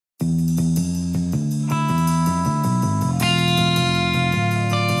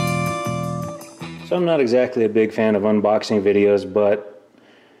So I'm not exactly a big fan of unboxing videos, but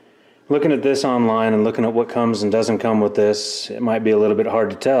looking at this online and looking at what comes and doesn't come with this, it might be a little bit hard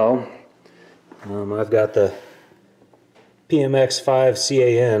to tell. I've got the PMX-5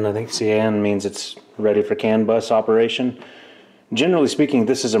 CAN. I think CAN means it's ready for CAN bus operation. Generally speaking,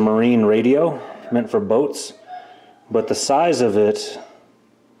 this is a marine radio meant for boats, but the size of it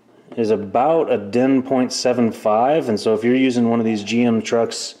is about a DIN .75, and so if you're using one of these GM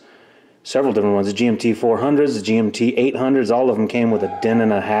trucks, several different ones, the GMT 400s, the GMT 800s, all of them came with a DIN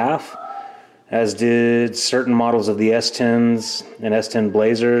and a half, as did certain models of the S10s and S10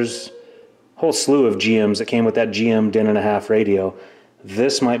 Blazers, a whole slew of GMs that came with that GM DIN and a half radio.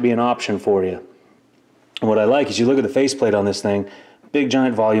 This might be an option for you. And what I like is you look at the faceplate on this thing, big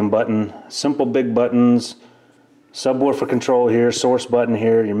giant volume button, simple big buttons, subwoofer control here, source button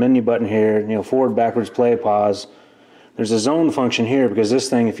here, your menu button here, forward, backwards, play, pause. There's a zone function here because this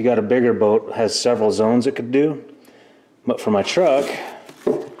thing, if you got a bigger boat, has several zones it could do. But for my truck,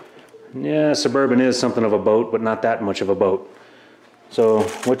 yeah, Suburban is something of a boat, but not that much of a boat. So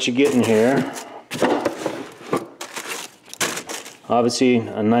what you get in here, obviously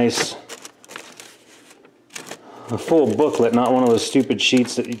a full booklet, not one of those stupid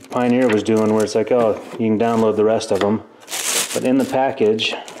sheets that Pioneer was doing where it's like, oh, you can download the rest of them. But in the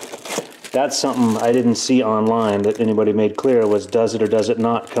package, that's something I didn't see online that anybody made clear was, does it or does it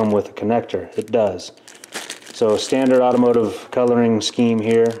not come with a connector? It does. So standard automotive coloring scheme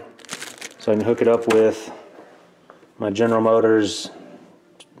here. So I can hook it up with my General Motors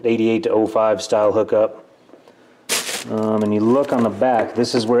 88 to 05 style hookup. And you look on the back,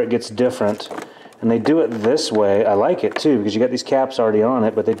 this is where it gets different. And they do it this way. I like it too because you got these caps already on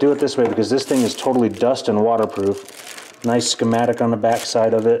it, but they do it this way because this thing is totally dust and waterproof. Nice schematic on the back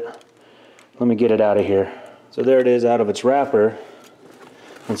side of it. Let me get it out of here. So there it is out of its wrapper.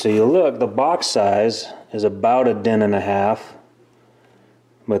 And so you look, the box size is about a DIN and a half,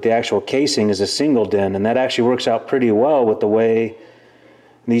 but the actual casing is a single DIN, and that actually works out pretty well with the way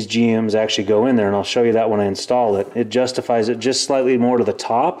these GMs actually go in there, and I'll show you that when I install it. It justifies it just slightly more to the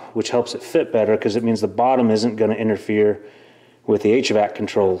top, which helps it fit better because it means the bottom isn't going to interfere with the HVAC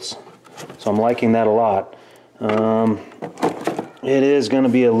controls. So I'm liking that a lot. It is going to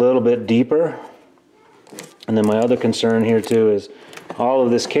be a little bit deeper. And then my other concern here too is all of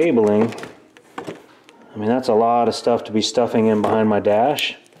this cabling. I mean, that's a lot of stuff to be stuffing in behind my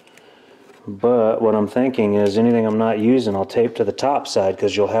dash. But what I'm thinking is anything I'm not using, I'll tape to the top side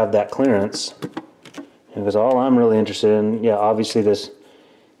because you'll have that clearance. Because all I'm really interested in, yeah, obviously this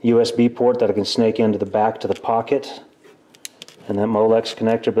USB port that I can snake into the back to the pocket, and that Molex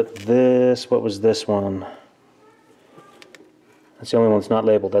connector. But this, what was this one? That's the only one that's not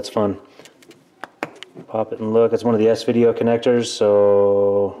labeled. That's fun. Pop it and look. It's one of the S-Video connectors,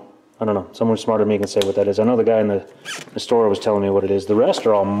 so I don't know. Someone smarter than me can say what that is. I know the guy in the store was telling me what it is. The rest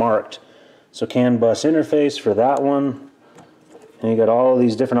are all marked. So CAN bus interface for that one. And you got all of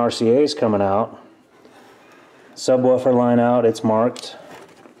these different RCAs coming out. Subwoofer line out, it's marked.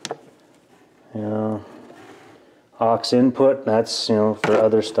 Aux input, that's for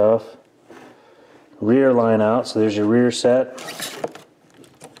other stuff. Rear line out, so there's your rear set.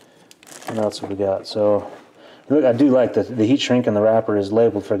 What else have we got? So look, I do like the heat shrink in the wrapper is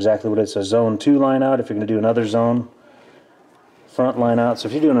labeled for exactly what it is. So zone 2 line out if you're going to do another zone. Front line out. So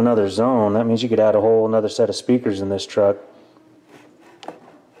if you're doing another zone, that means you could add a whole another set of speakers in this truck.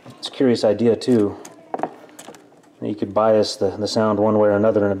 It's a curious idea too. You could bias the sound one way or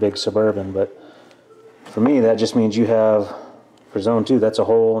another in a big Suburban, but for me that just means you have, for zone 2, that's a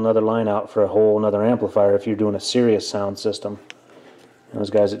whole another line out for a whole another amplifier if you're doing a serious sound system. Those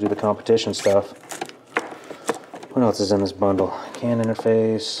guys that do the competition stuff. What else is in this bundle? CAN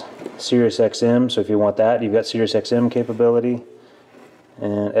interface, Sirius XM, so if you want that, you've got Sirius XM capability,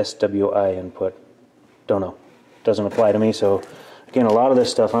 and SWI input. Don't know. Doesn't apply to me, so again, a lot of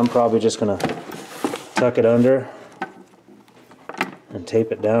this stuff I'm probably just going to tuck it under and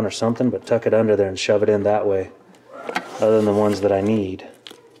tape it down or something, but tuck it under there and shove it in that way, other than the ones that I need.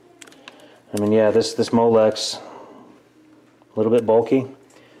 I mean, yeah, this Molex, a little bit bulky.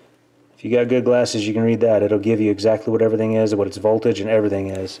 If you got good glasses, you can read that. It'll give you exactly what everything is, what its voltage and everything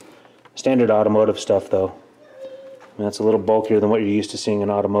is. Standard automotive stuff, though. I mean, that's a little bulkier than what you're used to seeing in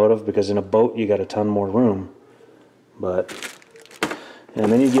automotive, because in a boat you got a ton more room. But,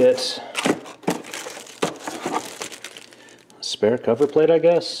 and then you get a spare cover plate, I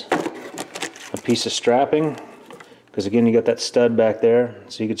guess. A piece of strapping, because again you got that stud back there,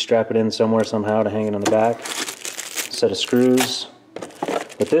 so you could strap it in somewhere somehow to hang it on the back. A set of screws.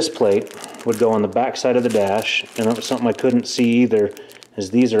 But this plate would go on the back side of the dash, and that was something I couldn't see either,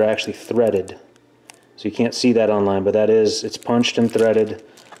 is these are actually threaded. So you can't see that online, but that is, it's punched and threaded.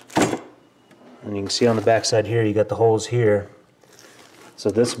 And you can see on the back side here, you got the holes here.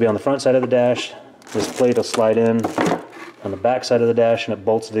 So this will be on the front side of the dash. This plate will slide in on the back side of the dash, and it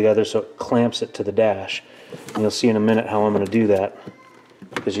bolts it together so it clamps it to the dash. And you'll see in a minute how I'm going to do that.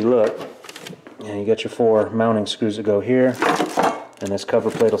 Because you look, and you got your 4 mounting screws that go here, and this cover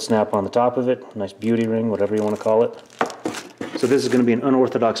plate will snap on the top of it. Nice beauty ring, whatever you want to call it. So this is going to be an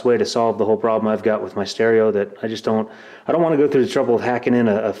unorthodox way to solve the whole problem I've got with my stereo, that I don't want to go through the trouble of hacking in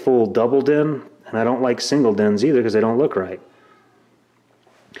a full double din, and I don't like single dins either because they don't look right.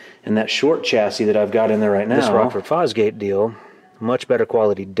 And that short chassis that I've got in there right now, this Rockford Fosgate deal, much better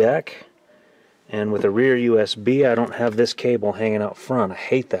quality deck, and with a rear USB, I don't have this cable hanging out front. I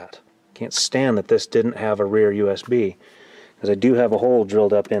hate that. Can't stand that this didn't have a rear USB, because I do have a hole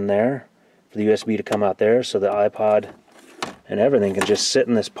drilled up in there for the USB to come out there, so the iPod and everything can just sit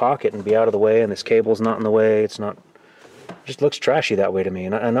in this pocket and be out of the way, and this cable's not in the way. It's not, it just looks trashy that way to me.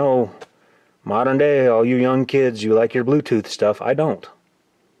 And I know modern day, all you young kids, you like your Bluetooth stuff. I don't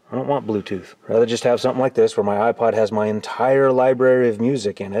want Bluetooth. I'd rather just have something like this where my iPod has my entire library of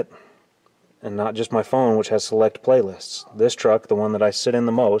music in it, and not just my phone, which has select playlists. This truck, the one that I sit in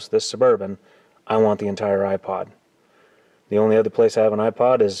the most, this Suburban, I want the entire iPod. The only other place I have an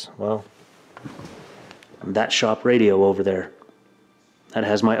iPod is, well, that shop radio over there. That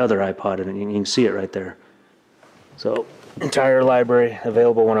has my other iPod in it. You can see it right there. So, entire library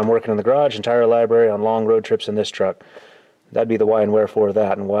available when I'm working in the garage, entire library on long road trips in this truck. That'd be the why and wherefore of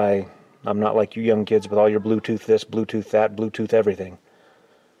that, and why I'm not like you young kids with all your Bluetooth this, Bluetooth that, Bluetooth everything.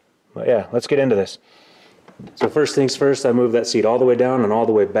 But yeah, let's get into this. So first things first, I move that seat all the way down and all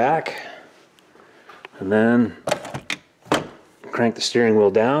the way back. And then crank the steering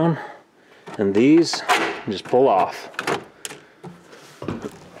wheel down. And these, just pull off.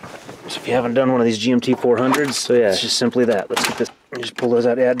 So if you haven't done one of these GMT 400s, so yeah, it's just simply that. Let's get this, just pull those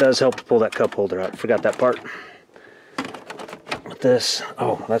out. Yeah, it does help to pull that cup holder out. Forgot that part. With this,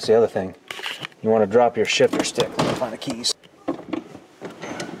 oh, that's the other thing. You want to drop your shifter stick. Let me find the keys.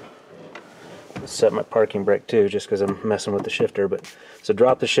 Set my parking brake too, just because I'm messing with the shifter. But so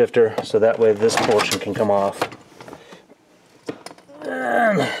drop the shifter so that way this portion can come off.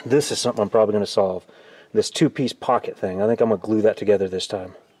 And this is something I'm probably going to solve. This 2-piece pocket thing. I think I'm going to glue that together this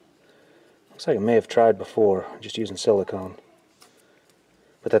time. Looks like I may have tried before, just using silicone.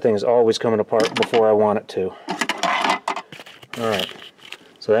 But that thing is always coming apart before I want it to. Alright,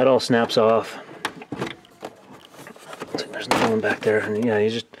 so that all snaps off. Looks like there's another one back there. And yeah, you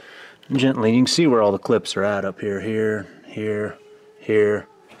just gently, you can see where all the clips are at up here, here.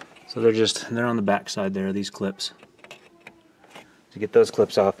 So they're on the back side there, these clips. To get those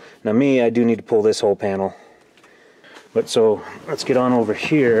clips off. Now me, I do need to pull this whole panel. But so, let's get on over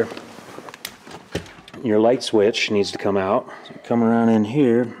here. Your light switch needs to come out. So come around in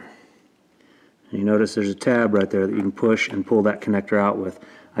here, and you notice there's a tab right there that you can push and pull that connector out with.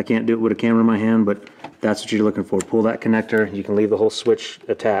 I can't do it with a camera in my hand, but that's what you're looking for. Pull that connector, you can leave the whole switch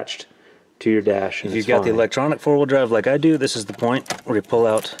attached to your dash. If you've got the electronic 4-wheel drive like I do, this is the point where you pull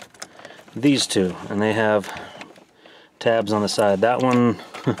out these two, and they have tabs on the side. That one,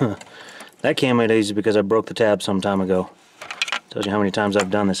 that came out easy because I broke the tab some time ago. Tells you how many times I've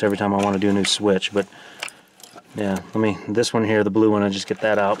done this every time I want to do a new switch. But yeah, this one here, the blue one, I just get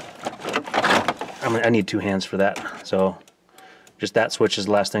that out. I need 2 hands for that. So just that switch is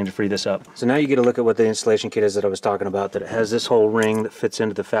the last thing to free this up. So now you get a look at what the installation kit is that I was talking about, that it has this whole ring that fits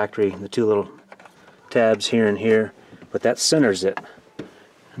into the factory, the 2 little tabs here and here, but that centers it.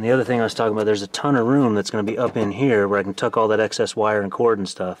 And the other thing I was talking about, there's a ton of room that's going to be up in here where I can tuck all that excess wire and cord and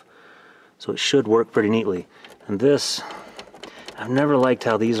stuff. So it should work pretty neatly. And this, I've never liked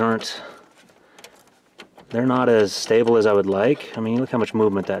how these they're not as stable as I would like. I mean, look how much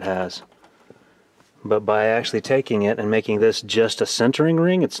movement that has. But by actually taking it and making this just a centering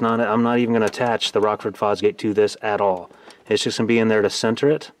ring, I'm not even going to attach the Rockford Fosgate to this at all. It's just going to be in there to center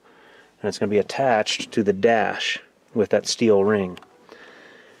it, and it's going to be attached to the dash with that steel ring.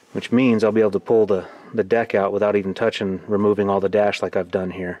 Which means I'll be able to pull the deck out without even touching, removing all the dash like I've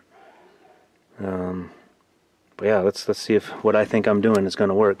done here. But yeah, let's see if what I think I'm doing is going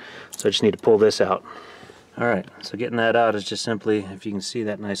to work. So I just need to pull this out. Alright, so getting that out is just simply, if you can see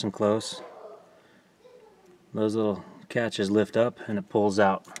that nice and close, those little catches lift up and it pulls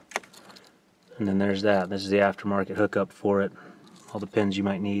out. And then there's that. This is the aftermarket hookup for it. All the pins you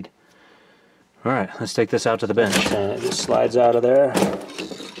might need. Alright, let's take this out to the bench. And it just slides out of there.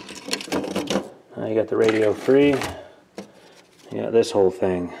 Now you got the radio free. You got this whole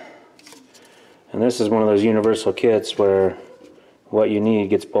thing. And this is one of those universal kits where what you need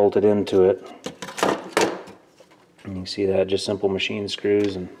gets bolted into it. And you can see that, just simple machine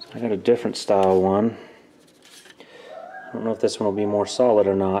screws. And I got a different style one. I don't know if this one will be more solid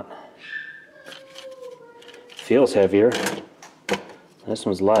or not. Feels heavier. This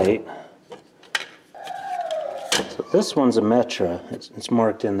one's light. So this one's a Metra. It's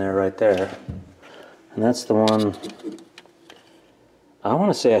marked in there right there. And that's the one. I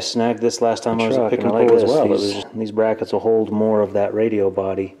want to say I snagged this last time I was picking up as well. These brackets will hold more of that radio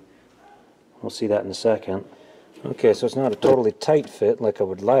body. We'll see that in a second. Okay, so it's not a totally tight fit like I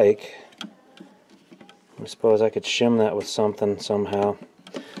would like. I suppose I could shim that with something somehow.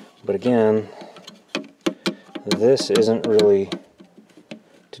 But again, this isn't really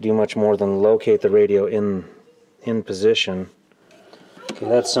to do much more than locate the radio in position. Okay,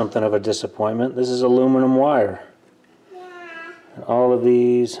 that's something of a disappointment. This is aluminum wire. And all of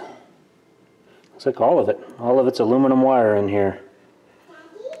these, looks like all of it's aluminum wire in here.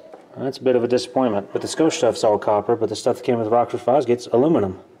 That's a bit of a disappointment. But the Scotia stuff's all copper, but the stuff that came with Rockford Fosgate's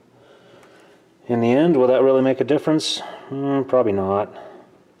aluminum. In the end, will that really make a difference? Probably not.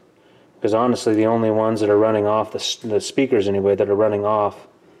 Because honestly, the only ones that are running off, the speakers anyway, that are running off,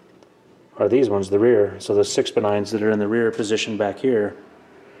 are these ones, the rear. So the 6x9s that are in the rear position back here,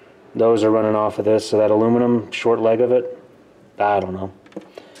 those are running off of this. So that aluminum short leg of it, I don't know. I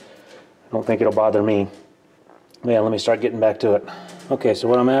don't think it'll bother me. Yeah, let me start getting back to it. Okay, so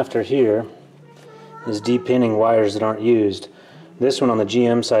what I'm after here is depinning wires that aren't used. This one on the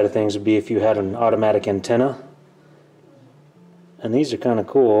GM side of things would be if you had an automatic antenna. And these are kind of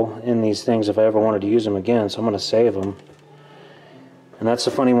cool in these things if I ever wanted to use them again, so I'm going to save them. And that's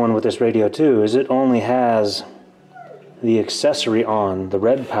the funny one with this radio too, is it only has the accessory on, the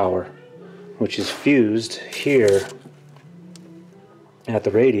red power, which is fused here at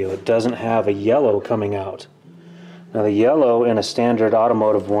the radio. It doesn't have a yellow coming out. Now the yellow in a standard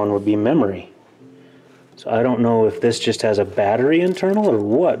automotive one would be memory. So I don't know if this just has a battery internal or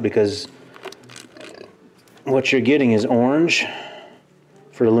what, because what you're getting is orange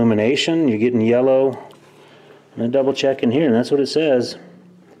for illumination, you're getting yellow, and I double check in here and that's what it says.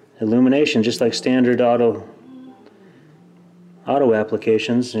 Illumination, just like standard auto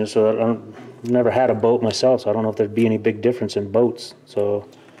applications. You know, so I've never had a boat myself, so I don't know if there'd be any big difference in boats. So,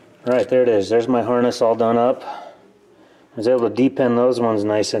 alright, there it is. There's my harness all done up. I was able to depin those ones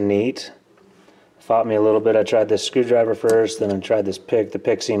nice and neat. Fought me a little bit. I tried this screwdriver first, then I tried this pick. The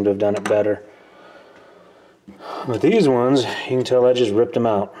pick seemed to have done it better. But these ones, you can tell I just ripped them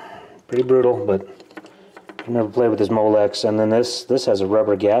out. Pretty brutal, but I've never played with this Molex. And then this has a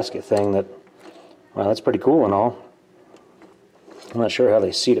rubber gasket thing that, well, that's pretty cool and all. I'm not sure how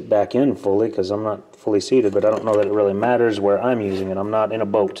they seat it back in fully because I'm not fully seated, but I don't know that it really matters where I'm using it. I'm not in a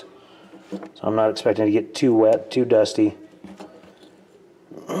boat, so I'm not expecting to get too wet, too dusty.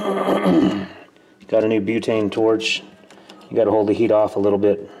 Got a new butane torch. You got to hold the heat off a little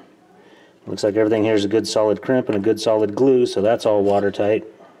bit. Looks like everything here is a good solid crimp and a good solid glue, so that's all watertight.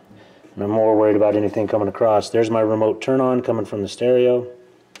 And I'm more worried about anything coming across. There's my remote turn on coming from the stereo.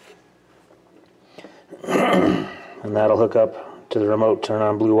 And that'll hook up to the remote turn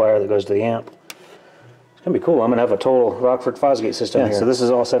on blue wire that goes to the amp. It's going to be cool. I'm going to have a total Rockford Fosgate system here. So this is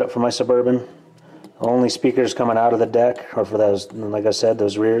all set up for my Suburban. Only speakers coming out of the deck, or for those, like I said,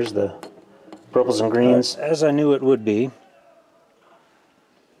 those rears, the purples and greens. As I knew it would be.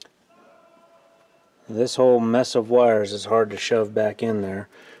 This whole mess of wires is hard to shove back in there,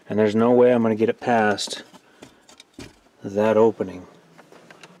 and there's no way I'm going to get it past that opening.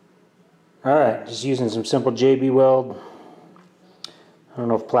 Alright, just using some simple JB weld. I don't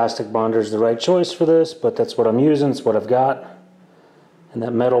know if plastic bonder is the right choice for this, but that's what I'm using, it's what I've got. And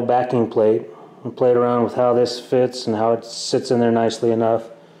that metal backing plate. I played around with how this fits and how it sits in there nicely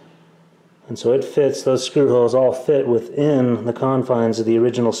enough. And so it fits, those screw holes all fit within the confines of the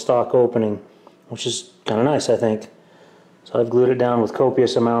original stock opening, which is kind of nice, I think. So I've glued it down with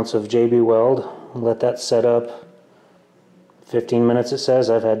copious amounts of JB weld. Let that set up. 15 minutes it says.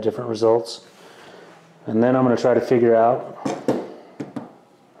 I've had different results. And then I'm going to try to figure out,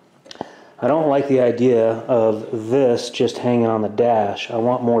 I don't like the idea of this just hanging on the dash. I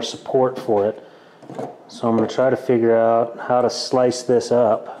want more support for it. So I'm going to try to figure out how to slice this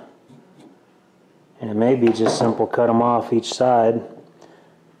up. And it may be just simple, cut them off each side.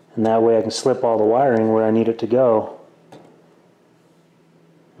 And that way I can slip all the wiring where I need it to go.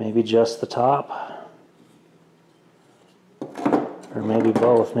 Maybe just the top. Or maybe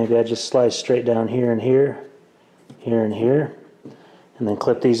both. Maybe I just slice straight down here and here. Here and here. And then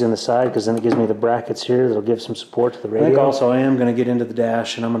clip these in the side, because then it gives me the brackets here that'll give some support to the radio. I think also I am going to get into the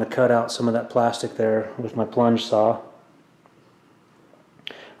dash, and I'm going to cut out some of that plastic there with my plunge saw.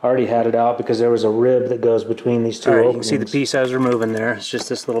 already had it out because there was a rib that goes between these two openings. You can see the piece piece I was removing there. It's just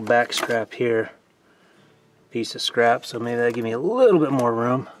this little back strap here. Piece of scrap, so maybe that'll give me a little bit more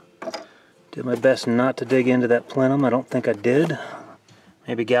room. Did my best not to dig into that plenum. I don't think I did.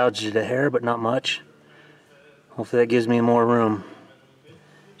 Maybe gouged it a hair, but not much. Hopefully that gives me more room.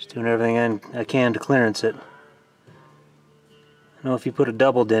 Just doing everything I can to clearance it. I know if you put a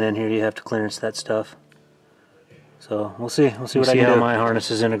double dent in here, you have to clearance that stuff. So we'll see. We'll see what I can do. My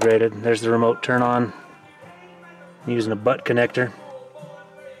harness is integrated. There's the remote turn on. I'm using a butt connector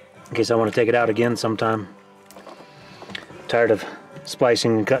in case I want to take it out again sometime. Tired of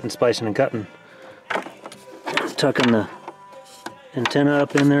splicing and cutting, splicing and cutting. Tucking the antenna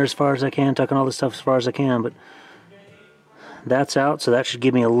up in there as far as I can, tucking all this stuff as far as I can, but that's out, so that should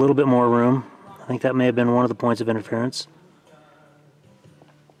give me a little bit more room. I think that may have been one of the points of interference.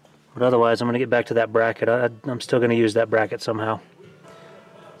 But otherwise, I'm going to get back to that bracket. I'm still going to use that bracket somehow.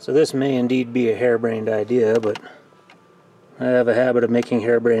 So this may indeed be a harebrained idea, but I have a habit of making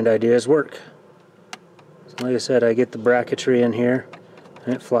harebrained ideas work. So like I said, I get the bracketry in here,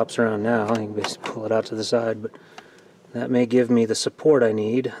 and it flops around now. I can basically pull it out to the side, but that may give me the support I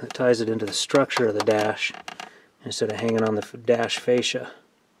need that ties it into the structure of the dash instead of hanging on the dash fascia.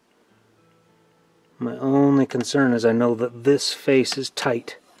 My only concern is I know that this face is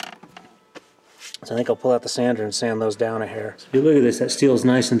tight. So I think I'll pull out the sander and sand those down a hair. So if you look at this, that steel is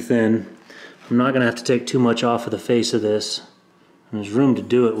nice and thin. I'm not going to have to take too much off of the face of this. And there's room to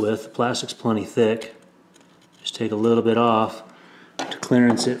do it with. The plastic's plenty thick. Just take a little bit off to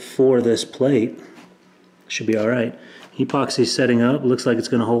clearance it for this plate. Should be alright. Epoxy's setting up. Looks like it's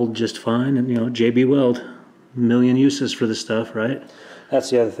going to hold just fine. And you know, JB Weld. A million uses for this stuff, right? That's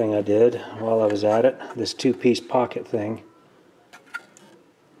the other thing I did while I was at it. This two-piece pocket thing.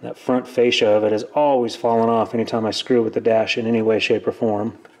 That front fascia of it has always fallen off anytime I screw with the dash in any way, shape, or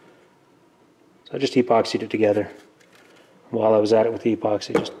form. So I just epoxied it together while I was at it with the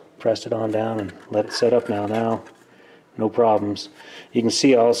epoxy. Just pressed it on down and let it set up now. Now, no problems. You can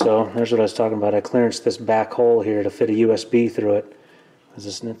see also, there's what I was talking about, I clearanced this back hole here to fit a USB through it. This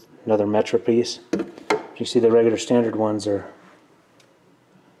is another Metro piece. You see the regular standard ones are,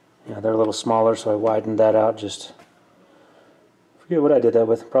 they're a little smaller, so I widened that out. Just forget what I did that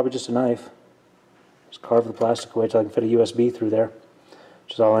with. Probably just a knife. Just carve the plastic away till I can fit a USB through there,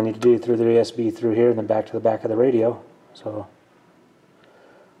 which is all I need to do. Through the USB through here and then back to the back of the radio. So,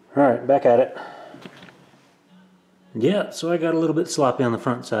 alright, back at it. Yeah, so I got a little bit sloppy on the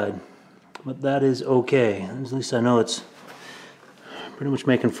front side, but that is okay. At least I know it's pretty much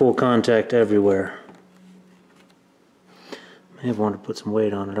making full contact everywhere. May have wanted to put some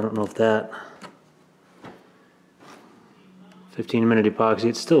weight on it. I don't know if that 15-minute epoxy,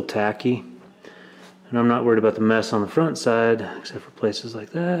 it's still tacky, and I'm not worried about the mess on the front side except for places like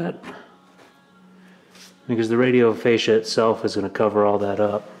that, because the radio fascia itself is going to cover all that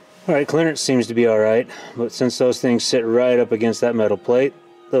up. Alright, clearance seems to be alright, but since those things sit right up against that metal plate,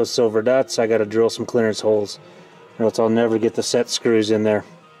 those silver dots, I got to drill some clearance holes, or else I'll never get the set screws in there.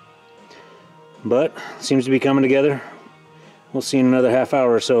 But it seems to be coming together. We'll see in another half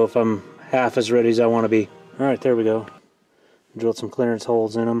hour or so if I'm half as ready as I want to be. Alright, there we go. Drilled some clearance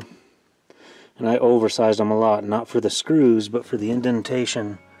holes in them. And I oversized them a lot, not for the screws, but for the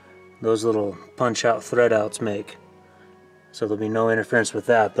indentation those little punch-out thread outs make. So there'll be no interference with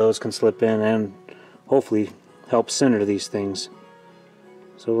that. Those can slip in and hopefully help center these things.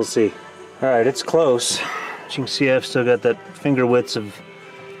 So we'll see. Alright, it's close. As you can see, I've still got that finger widths of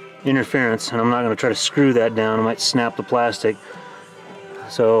interference, and I'm not going to try to screw that down. I might snap the plastic.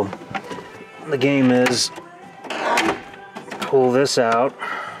 So the game is pull this out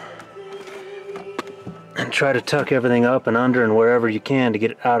and try to tuck everything up and under and wherever you can to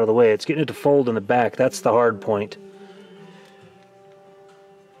get it out of the way. It's getting it to fold in the back. That's the hard point.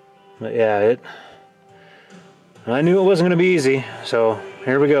 But yeah, I knew it wasn't going to be easy, so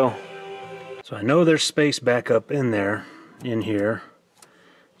here we go. So I know there's space back up in there, in here.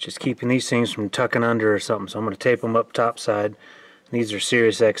 Just keeping these things from tucking under or something. So I'm going to tape them up top side. These are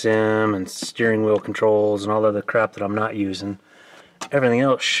Sirius XM and steering wheel controls and all other crap that I'm not using. Everything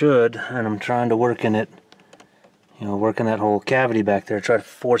else should, and I'm trying to work in it, working that whole cavity back there, try to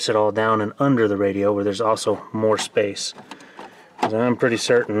force it all down and under the radio where there's also more space. Because I'm pretty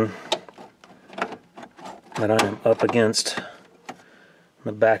certain that I am up against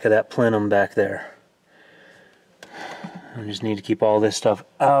the back of that plenum back there. I just need to keep all this stuff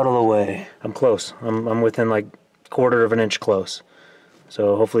out of the way. I'm close. I'm within like quarter of an inch close.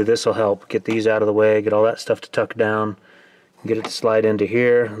 So hopefully this will help get these out of the way, get all that stuff to tuck down, get it to slide into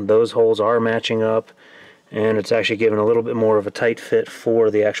here. Those holes are matching up, and it's actually given a little bit more of a tight fit for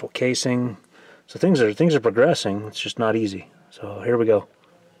the actual casing. So things are progressing. It's just not easy. So here we go.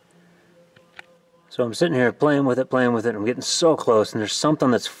 So I'm sitting here playing with it, and I'm getting so close, and there's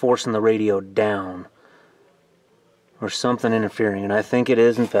something that's forcing the radio down, or something interfering, and I think it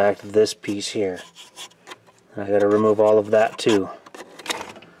is in fact this piece here. I got to remove all of that too.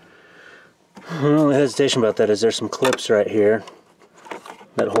 The only hesitation about that is there's some clips right here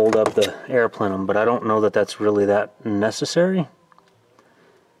that hold up the air plenum, but I don't know that that's really that necessary.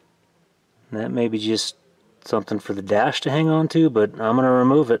 That may be just something for the dash to hang on to, but I'm going to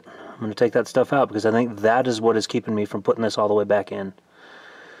remove it. I'm going to take that stuff out because I think that is what is keeping me from putting this all the way back in.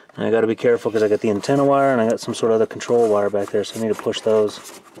 And I got to be careful because I got the antenna wire and I got some sort of other control wire back there, so I need to push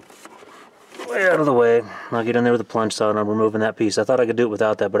those way out of the way. I'll get in there with a plunge saw and I'm removing that piece. I thought I could do it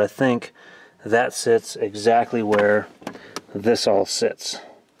without that, but I think that sits exactly where this all sits.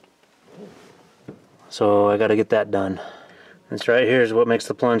 So I got to get that done. This right here is what makes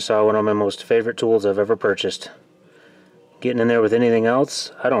the plunge saw one of my most favorite tools I've ever purchased. Getting in there with anything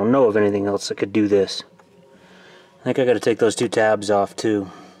else, I don't know of anything else that could do this. I think I got to take those two tabs off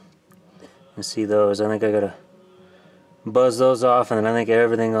too. You see those? I think I got to buzz those off, and then I think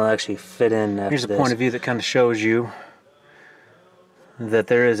everything will actually fit in after this. Here's a point of view that kind of shows you that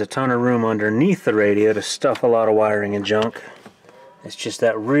there is a ton of room underneath the radio to stuff a lot of wiring and junk. It's just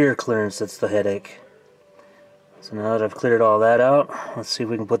that rear clearance that's the headache. So now that I've cleared all that out, let's see if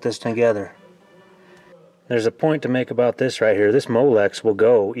we can put this together. There's a point to make about this right here. This Molex will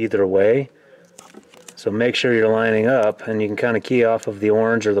go either way. So make sure you're lining up, and you can kind of key off of the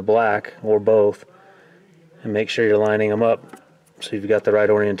orange or the black, or both, and make sure you're lining them up so you've got the right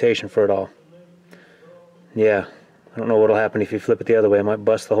orientation for it all. Yeah. I don't know what'll happen if you flip it the other way. It might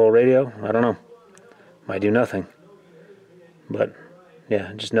bust the whole radio. I don't know. Might do nothing. But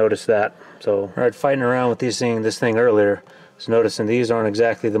yeah, just notice that. So, alright, fighting around with this thing earlier, I was noticing these aren't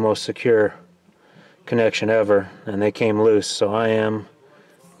exactly the most secure connection ever, and they came loose. So I am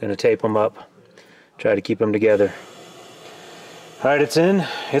going to tape them up, try to keep them together. Alright, it's in.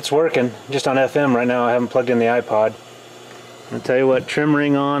 It's working. Just on FM right now. I haven't plugged in the iPod. I'll tell you what, trim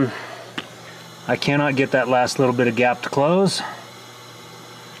ring on. I cannot get that last little bit of gap to close.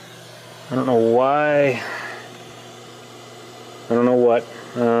 I don't know why. I don't know what.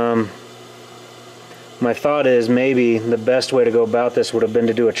 My thought is maybe the best way to go about this would have been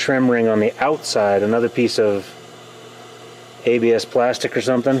to do a trim ring on the outside, another piece of ABS plastic or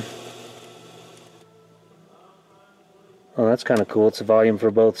something. Oh, that's kind of cool. It's a volume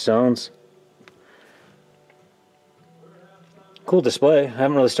for both zones. Cool display. I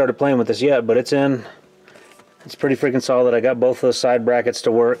haven't really started playing with this yet, but it's in. It's pretty freaking solid. I got both those side brackets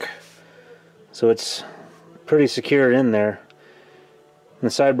to work, so it's pretty secure in there. And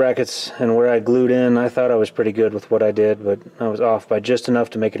the side brackets and where I glued in, I thought I was pretty good with what I did, but I was off by just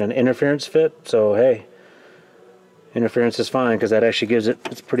enough to make it an interference fit. So hey, interference is fine because that actually gives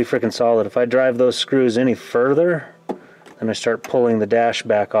it's pretty freaking solid. If I drive those screws any further, then I start pulling the dash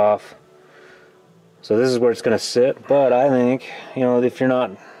back off. So this is where it's going to sit, but I think, you know, if you're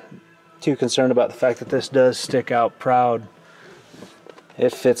not too concerned about the fact that this does stick out proud,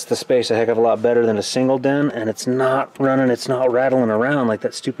 it fits the space a heck of a lot better than a single den, and it's not running, it's not rattling around like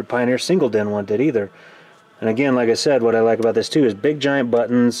that stupid Pioneer single den one did either. And again, like I said, what I like about this too is big giant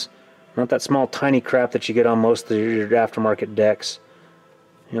buttons, not that small tiny crap that you get on most of your aftermarket decks.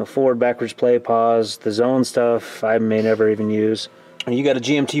 You know, forward, backwards play, pause, the zone stuff I may never even use. You got a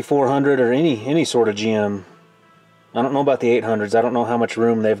GMT 400 or any sort of GM. I don't know about the 800s. I don't know how much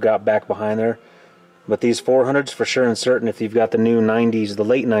room they've got back behind there. But these 400s for sure and certain, if you've got the new 90s, the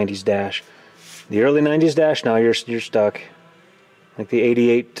late 90s dash. The early 90s dash, now you're stuck. Like the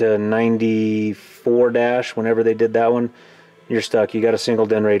 88 to 94 dash, whenever they did that one, you're stuck. You got a single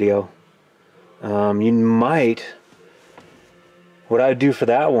den radio. You might... What I would do for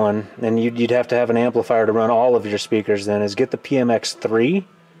that one, and you'd have to have an amplifier to run all of your speakers then, is get the PMX-3.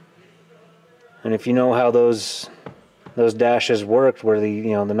 And if you know how those dashes worked, where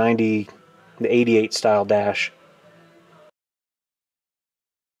the 88 style dash,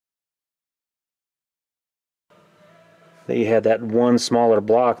 that you had that one smaller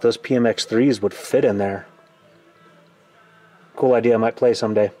block, those PMX-3s would fit in there. Cool idea. I might play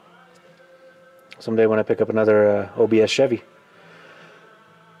someday. Someday when I pick up another OBS Chevy.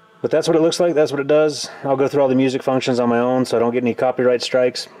 But that's what it looks like, that's what it does. I'll go through all the music functions on my own so I don't get any copyright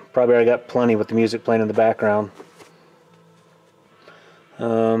strikes. Probably already got plenty with the music playing in the background.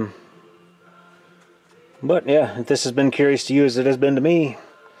 But yeah, if this has been curious to you as it has been to me,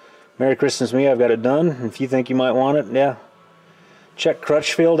 Merry Christmas to me, I've got it done. If you think you might want it, yeah. Check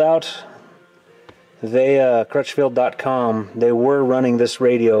Crutchfield out. They, Crutchfield.com, they were running this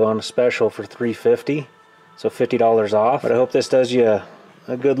radio on a special for $350, so $50 off. But I hope this does you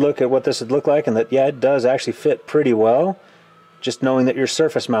a good look at what this would look like, and that, yeah, it does actually fit pretty well, just knowing that you're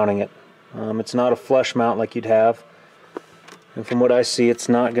surface mounting it. It's not a flush mount like you'd have. And from what I see, it's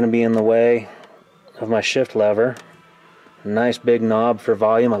not going to be in the way of my shift lever. Nice big knob for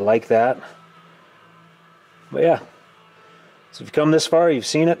volume, I like that. But yeah, so if you've come this far, you've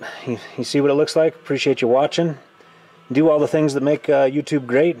seen it, you see what it looks like. Appreciate you watching. Do all the things that make YouTube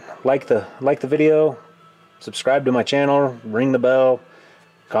great. Like the video, subscribe to my channel, ring the bell,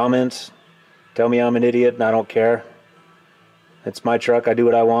 comment, tell me I'm an idiot, and I don't care. It's my truck, I do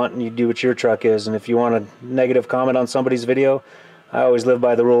what I want, and you do what your truck is. And if you want a negative comment on somebody's video, I always live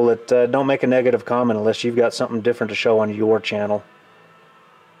by the rule that don't make a negative comment unless you've got something different to show on your channel.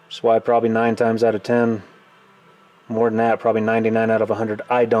 That's why probably 9 times out of 10, more than that, probably 99 out of 100,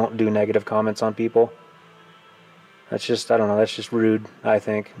 I don't do negative comments on people. That's just, I don't know, that's just rude, I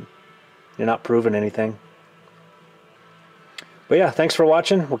think. You're not proving anything. But yeah, thanks for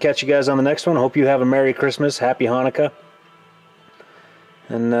watching. We'll catch you guys on the next one. Hope you have a Merry Christmas, Happy Hanukkah.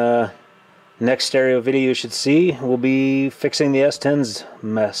 And next stereo video you should see will be fixing the S10's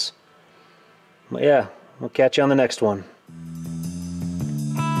mess. But yeah, we'll catch you on the next one.